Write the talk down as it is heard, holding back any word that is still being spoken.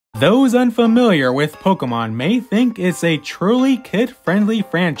Those unfamiliar with Pokemon may think it's a truly kid-friendly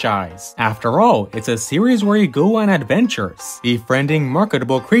franchise. After all, it's a series where you go on adventures, befriending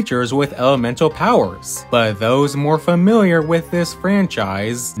marketable creatures with elemental powers. But those more familiar with this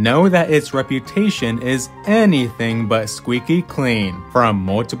franchise know that its reputation is anything but squeaky clean, from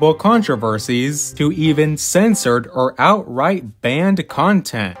multiple controversies to even censored or outright banned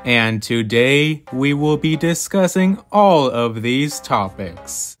content. And today, we will be discussing all of these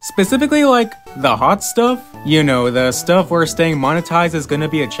topics. Specifically like the hot stuff, you know, the stuff where staying monetized is gonna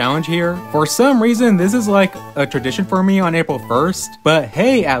be a challenge here. For some reason, this is like a tradition for me on April 1st, but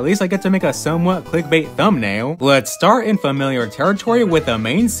hey, at least I get to make a somewhat clickbait thumbnail. Let's start in familiar territory with the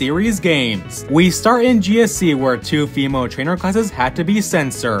main series games. We start in GSC where 2 female trainer classes had to be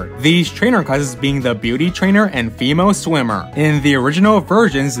censored. These trainer classes being the beauty trainer and female swimmer. In the original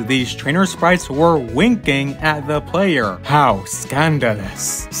versions, these trainer sprites were winking at the player. How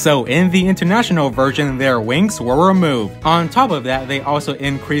scandalous. So in the international version, their winks were removed. On top of that, they also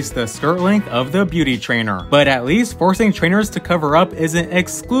increased the skirt length of the beauty trainer. But at least forcing trainers to cover up isn't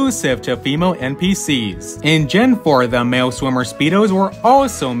exclusive to female NPCs. In Gen 4, the male swimmer speedos were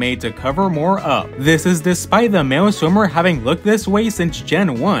also made to cover more up. This is despite the male swimmer having looked this way since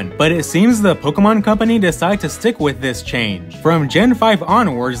Gen 1, but it seems the Pokemon Company decided to stick with this change. From Gen 5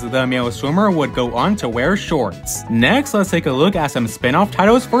 onwards, the male swimmer would go on to wear shorts. Next, let's take a look at some spin-off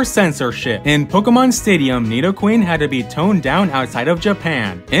titles for censorship. In Pokemon Stadium, Nidiqueen had to be toned down outside of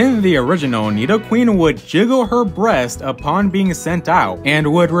Japan. In the original, Nidiqueen would jiggle her breast upon being sent out,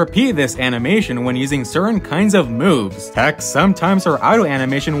 and would repeat this animation when using certain kinds of moves. Heck, sometimes her idle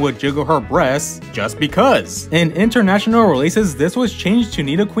animation would jiggle her breasts just because. In international releases, this was changed to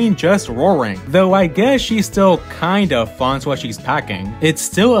Nidiqueen just roaring, though I guess she still kinda flaunts what she's packing. It's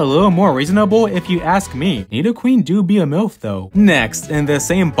still a little more reasonable if you ask me. Nidiqueen do be a MILF though. Next, in the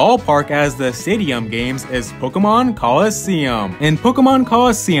same ballpark as the Stadium games is Pokemon Coliseum. In Pokemon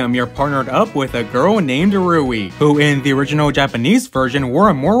Coliseum, you're partnered up with a girl named Rui, who in the original Japanese version wore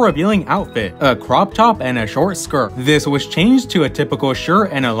a more revealing outfit, a crop top and a short skirt. This was changed to a typical shirt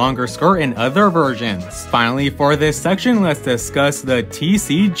and a longer skirt in other versions. Finally, for this section, let's discuss the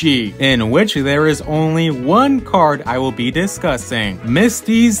TCG, in which there is only one card I will be discussing,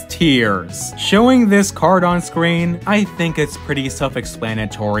 Misty's Tears. Showing this card on screen, I think it's pretty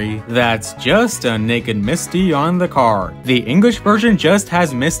self-explanatory. That's just a naked Misty on the card. The English version just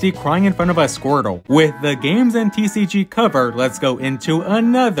has Misty crying in front of a Squirtle. With the games and TCG covered, let's go into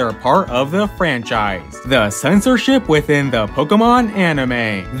another part of the franchise, the censorship within the Pokemon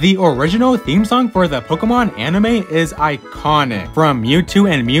anime. The original theme song for the Pokemon anime is iconic. From Mewtwo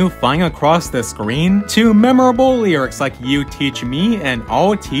and Mew flying across the screen, to memorable lyrics like "You teach me and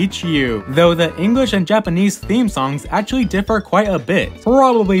I'll teach you," though the English and Japanese theme songs actually differ quite a bit,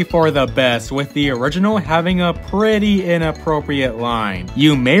 probably for the best, with the original having a pretty inappropriate line.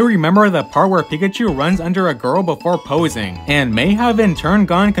 You may remember the part where Pikachu runs under a girl before posing, and may have in turn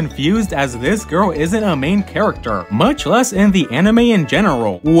gone confused as this girl isn't a main character, much less in the anime in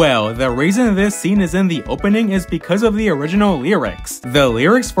general. Well, the reason this scene is in the opening is because of the original lyrics. The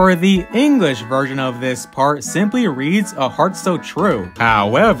lyrics for the English version of this part simply reads "A heart so true."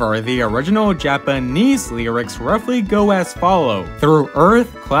 However, the original Japanese lyrics roughly go as follow: "Through earth,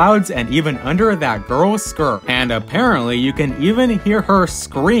 clouds, and even under that girl's skirt." And apparently you can even hear her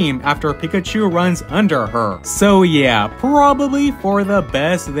scream after Pikachu runs under her. So yeah, probably for the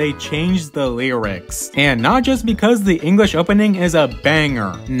best they changed the lyrics. And not just because the English opening is a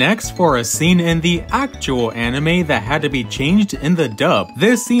banger. Next, for a scene in the actual anime that had to be changed in the dub.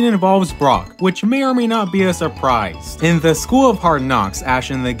 This scene involves Brock, which may or may not be a surprise. In the School of Hard Knocks, Ash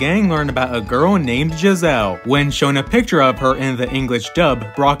and the gang learn about a girl named Giselle. When shown a picture of her in the English dub,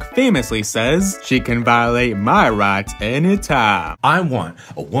 Brock famously says, "She can violate my rights anytime. I want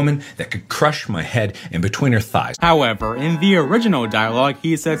a woman that could crush my head in between her thighs." However, in the original dialogue,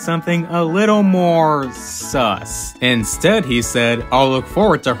 he said something a little more sus. Instead, he said, "I'll look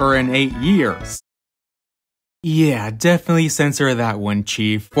forward to her in 8 years." Yeah, definitely censor that one,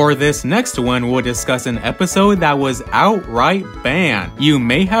 Chief. For this next one, we'll discuss an episode that was outright banned. You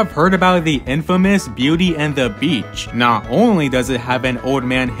may have heard about the infamous Beauty and the Beach. Not only does it have an old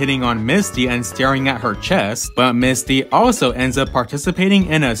man hitting on Misty and staring at her chest, but Misty also ends up participating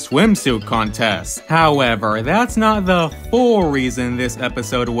in a swimsuit contest. However, that's not the full reason this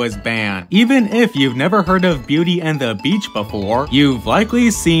episode was banned. Even if you've never heard of Beauty and the Beach before, you've likely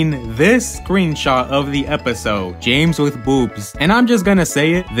seen this screenshot of the episode episode, James with boobs. And I'm just gonna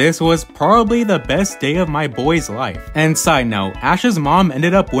say it, this was probably the best day of my boy's life. And side note, Ash's mom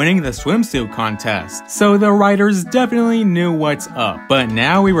ended up winning the swimsuit contest, so the writers definitely knew what's up. But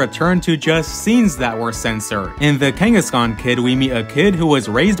now we return to just scenes that were censored. In the Kangaskhan Kid, we meet a kid who was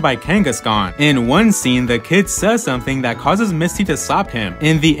raised by Kangaskhan. In one scene, the kid says something that causes Misty to slap him.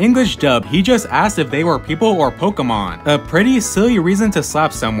 In the English dub, he just asked if they were people or Pokemon. A pretty silly reason to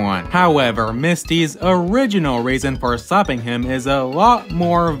slap someone. However, Misty's original reason for slapping him is a lot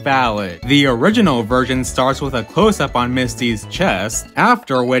more valid. The original version starts with a close-up on Misty's chest,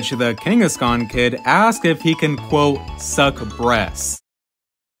 after which the Kangaskhan Kid asks if he can, quote, suck breasts.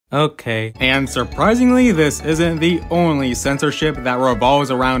 Okay, and surprisingly, this isn't the only censorship that revolves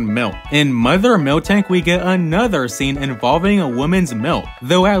around milk. In Mother Miltank, we get another scene involving a woman's milk,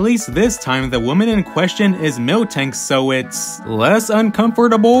 though at least this time the woman in question is Miltank, so it's less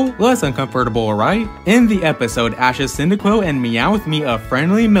uncomfortable, right? In the episode, Ash's Cyndaquil and Meowth meet a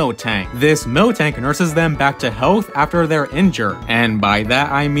friendly Miltank. This Miltank nurses them back to health after they're injured, and by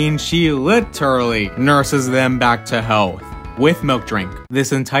that I mean she literally nurses them back to health with milk drink.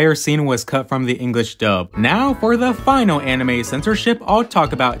 This entire scene was cut from the English dub. Now for the final anime censorship I'll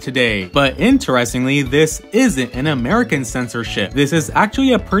talk about today. But interestingly, this isn't an American censorship. This is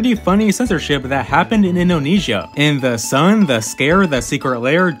actually a pretty funny censorship that happened in Indonesia. In The Sun, The Scare, The Secret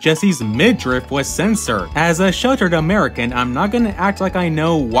Lair, Jesse's midriff was censored. As a sheltered American, I'm not gonna act like I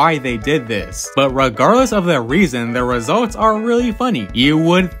know why they did this. But regardless of the reason, the results are really funny. You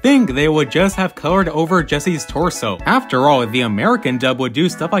would think they would just have colored over Jesse's torso. After all, the American dub would do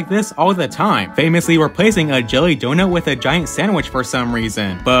stuff like this all the time, famously replacing a jelly donut with a giant sandwich for some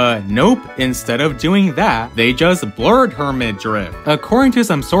reason. But nope, instead of doing that, they just blurred her midriff. According to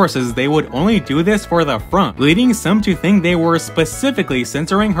some sources, they would only do this for the front, leading some to think they were specifically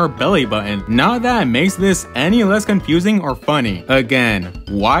censoring her belly button. Not that it makes this any less confusing or funny. Again,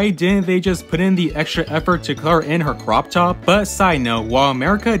 why didn't they just put in the extra effort to color in her crop top? But side note, while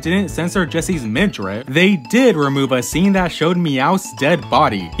America didn't censor Jesse's midriff, they did remove a scene that showed Meowth's dead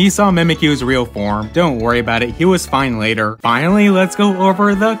body. He saw Mimikyu's real form. Don't worry about it, he was fine later. Finally, let's go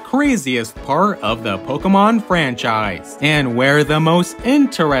over the craziest part of the Pokemon franchise, and where the most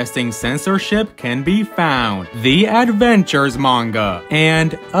interesting censorship can be found. The Adventures manga,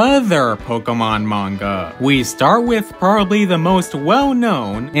 and other Pokemon manga. We start with probably the most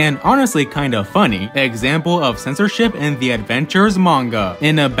well-known, and honestly kinda funny, example of censorship in the Adventures manga.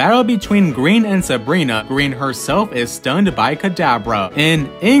 In a battle between Green and Sabrina, Green herself is stunned by Kadabra. In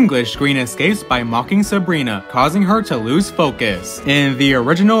English, Green escapes by mocking Sabrina, causing her to lose focus. In the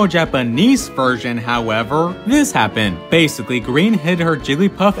original Japanese version, however, this happened. Basically, Green hid her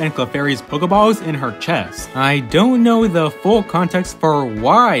Jigglypuff and Clefairy's Pokeballs in her chest. I don't know the full context for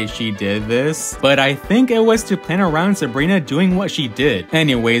why she did this, but I think it was to plan around Sabrina doing what she did.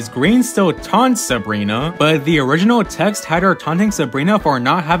 Anyways, Green still taunts Sabrina, but the original text had her taunting Sabrina for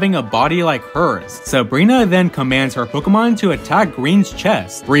not having a body like hers. Sabrina then commands her Pokemon to attack Green's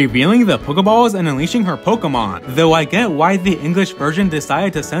chest, revealing the Pokeballs and unleashing her Pokemon. Though I get why the English version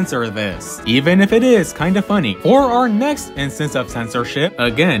decided to censor this, even if it is kinda funny. For our next instance of censorship,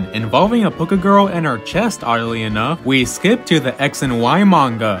 again involving a Pokegirl and her chest oddly enough, we skip to the X and Y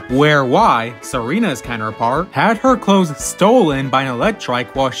manga, where Y, Serena's counterpart, had her clothes stolen by an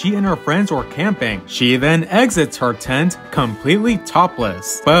Electrike while she and her friends were camping. She then exits her tent completely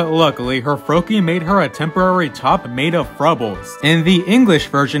topless, but luckily her Froakie made her a temporary top made of frubbles. In the English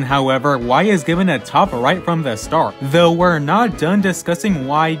version, however, Y is given a top right from the start, though we're not done discussing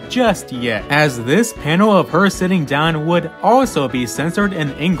Y just yet, as this panel of her sitting down would also be censored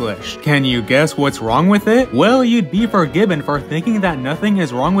in English. Can you guess what's wrong with it? Well, you'd be forgiven for thinking that nothing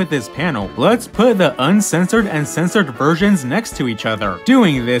is wrong with this panel. Let's put the uncensored and censored versions next to each other.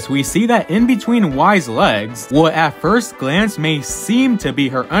 Doing this, we see that in between Y's legs, what at first glance may seem to be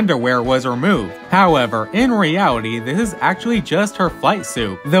her underwear was removed. However, in reality, this is actually just her flight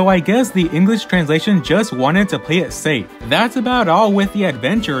suit, though I guess the English translation just wanted to play it safe. That's about all with the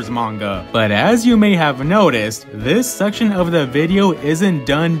Adventures manga. But as you may have noticed, this section of the video isn't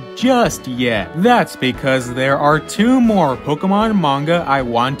done just yet. That's because there are two more Pokemon manga I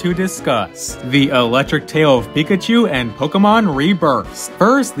want to discuss: The Electric Tail of Pikachu and Pokemon Rebirth.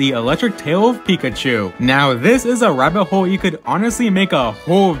 First, The Electric Tail of Pikachu. Now this is a rabbit hole you could honestly make a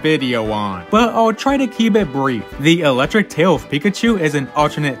whole video on, but I'll try to keep it brief. The The Electric Tail of Pikachu is an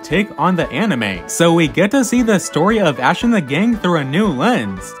alternate take on the anime, so we get to see the story of Ash and the gang through a new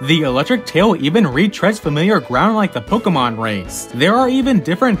lens. The Electric Tail even retreads familiar ground like the Pokemon race. There are even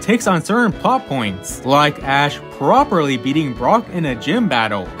different takes on certain plot points, like Ash properly beating Brock in a gym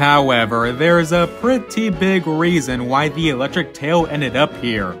battle. However, there's a pretty big reason why the Electric Tail ended up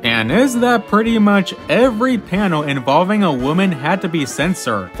here, and is that pretty much every panel involving a woman had to be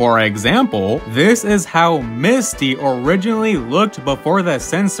censored. For example, this is how Misty originally looked before the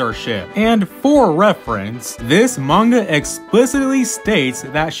censorship. And for reference, this manga explicitly states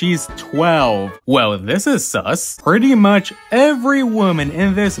that she's 12. Well, this is sus. Pretty much every woman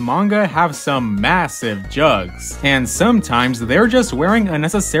in this manga have some massive jugs, and sometimes they're just wearing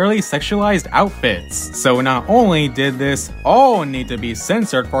unnecessarily sexualized outfits. So not only did this all need to be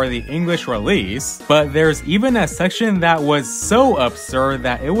censored for the English release, but there's even a section that was so absurd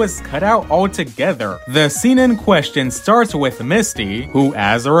that it was cut out altogether. The scene in question starts with Misty, who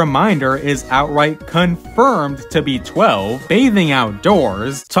as a reminder is outright confirmed to be 12, bathing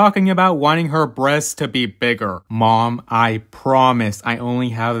outdoors, talking about wanting her breasts to be bigger. Mom, I promise I only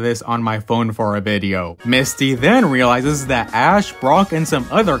have this on my phone for a video. Misty then realizes that Ash, Brock, and some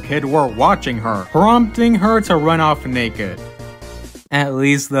other kid were watching her, prompting her to run off naked. At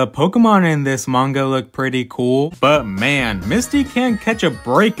least the Pokemon in this manga look pretty cool, but man, Misty can't catch a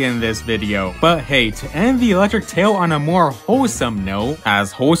break in this video. But hey, to end the Electric Tail on a more wholesome note,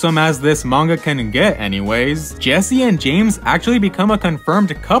 as wholesome as this manga can get anyways, Jessie and James actually become a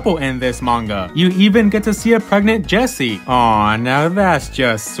confirmed couple in this manga. You even get to see a pregnant Jessie. Aw, now that's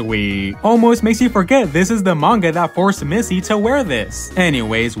just sweet. Almost makes you forget this is the manga that forced Misty to wear this.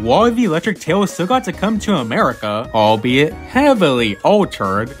 Anyways, while the Electric Tail still got to come to America, albeit heavily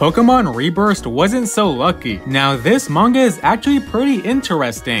altered, Pokemon Rebirth wasn't so lucky. Now this manga is actually pretty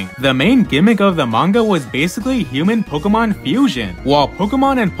interesting. The main gimmick of the manga was basically human Pokemon fusion. While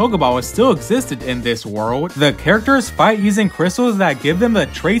Pokemon and Pokeballs still existed in this world, the characters fight using crystals that give them the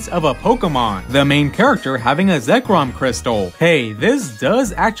traits of a Pokemon, the main character having a Zekrom crystal. Hey, this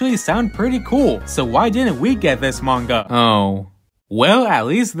does actually sound pretty cool, so why didn't we get this manga? Oh. Well, at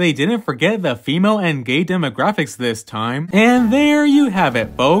least they didn't forget the female and gay demographics this time. And there you have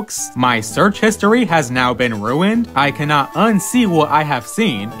it, folks. My search history has now been ruined. I cannot unsee what I have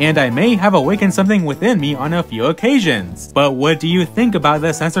seen, and I may have awakened something within me on a few occasions. But what do you think about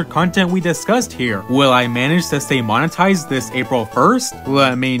the censored content we discussed here? Will I manage to stay monetized this April 1st?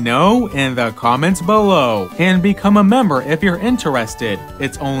 Let me know in the comments below. And become a member if you're interested.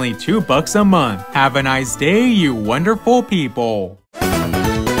 It's only $2 a month. Have a nice day, you wonderful people.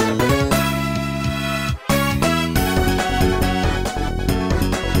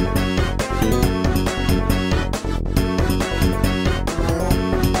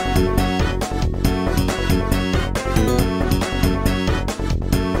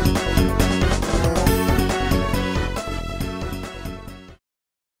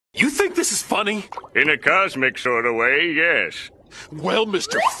 You think this is funny? In a cosmic sort of way, yes. Well,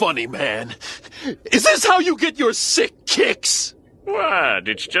 Mr. Funny Man, is this how you get your sick kicks? What?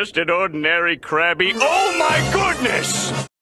 It's just an ordinary crabby— Oh my goodness!